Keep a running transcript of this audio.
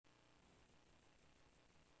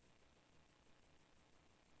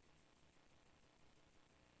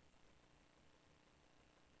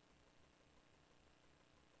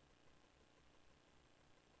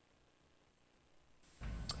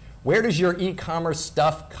Where does your e-commerce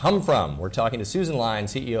stuff come from? We're talking to Susan Lyne,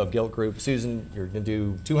 CEO of Gilt Groupe. Susan, you're going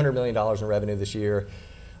to do $200 million in revenue this year.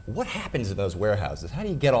 What happens in those warehouses? How do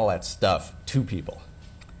you get all that stuff to people?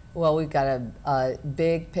 Well, we've got a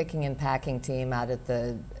big picking and packing team out at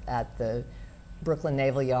the Brooklyn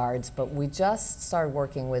Naval Yards, but we just started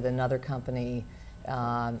working with another company,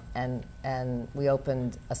 and we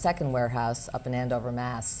opened a second warehouse up in Andover,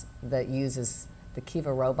 Mass. that uses the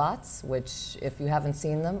Kiva robots, which, if you haven't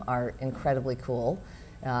seen them, are incredibly cool.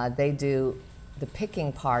 They do the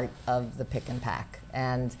picking part of the pick and pack,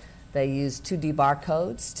 and they use 2D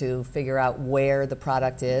barcodes to figure out where the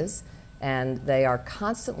product is, and they are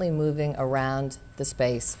constantly moving around the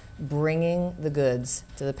space, bringing the goods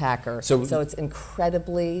to the packer. So it's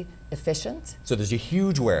incredibly efficient. So there's a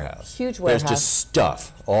huge warehouse. Huge warehouse. There's just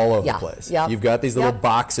stuff all over the place. Yep. You've got these little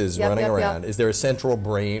boxes running around. Yep. Is there a central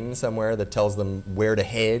brain somewhere that tells them where to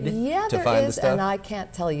head to find the stuff? And I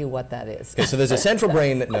can't tell you what that is. Okay, so there's a central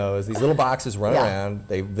brain that knows. These little boxes run around.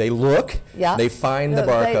 They look. They find the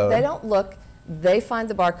barcode. They don't look. They find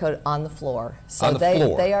the barcode on the floor. So on the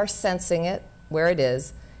floor. They are sensing it where it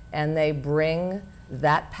is, and they bring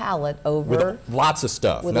that pallet over. With lots of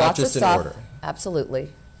stuff, with not lots just of in stuff, order.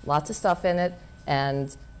 Absolutely. Lots of stuff in it,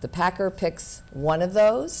 and the packer picks one of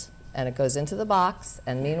those, and it goes into the box,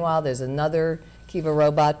 and meanwhile there's another Kiva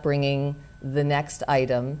robot bringing the next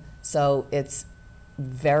item. So it's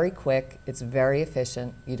very quick, it's very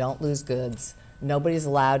efficient, you don't lose goods. Nobody's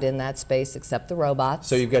allowed in that space except the robots.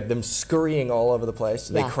 So you've got them scurrying all over the place.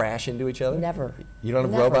 Do they crash into each other? Never. You don't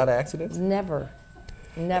have robot accidents? Never.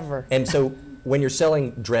 Never. And so when you're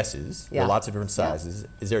selling dresses, there are lots of different sizes,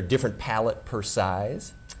 is there a different pallet per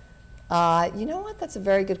size? You know what? That's a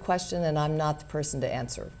very good question, and I'm not the person to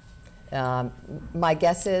answer. My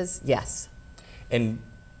guess is yes. And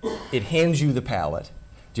it hands you the pallet.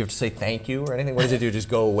 Do you have to say thank you or anything? What does it do? Just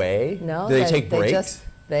go away? No. Do they take breaks?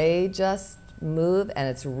 They just move, and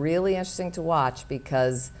it's really interesting to watch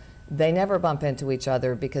because they never bump into each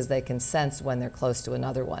other because they can sense when they're close to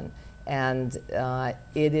another one. And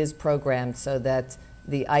it is programmed so that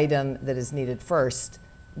the item that is needed first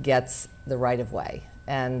gets the right of way.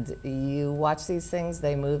 And you watch these things,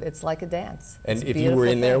 they move, it's like a dance. And if you were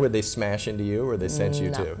in there, would they smash into you or they sense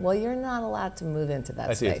you too? Well, you're not allowed to move into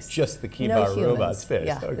that space. I see, it's just the Kiva robot space.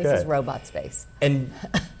 Yeah, okay. This is robot space. And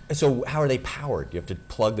so how are they powered? Do you have to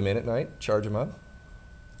plug them in at night, charge them up?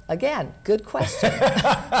 Again, good question.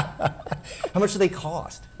 How much do they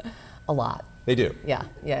cost? A lot. They do? Yeah.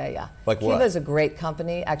 Like Kiva what? is a great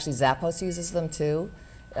company. Actually, Zappos uses them too.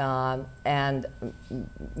 And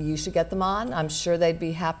you should get them on. I'm sure they'd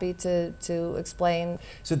be happy to explain.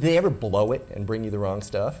 So do they ever blow it and bring you the wrong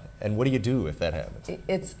stuff? And what do you do if that happens?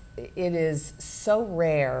 It is so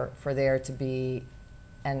rare for there to be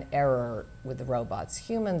an error with the robots.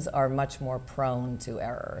 Humans are much more prone to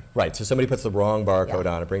error. Right, so somebody puts the wrong barcode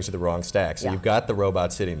on, it brings you the wrong stack. So you've got the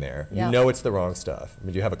robot sitting there. You know it's the wrong stuff. I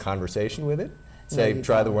mean, do you have a conversation with it? Say, no,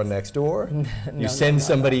 try the one next door? No, you send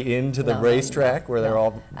somebody into the racetrack where they're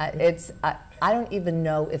all... I don't even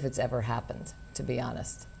know if it's ever happened, to be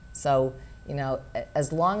honest. So, you know,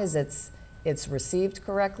 as long as it's received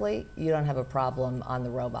correctly, you don't have a problem on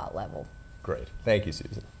the robot level. Great. Thank you,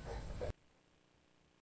 Susan.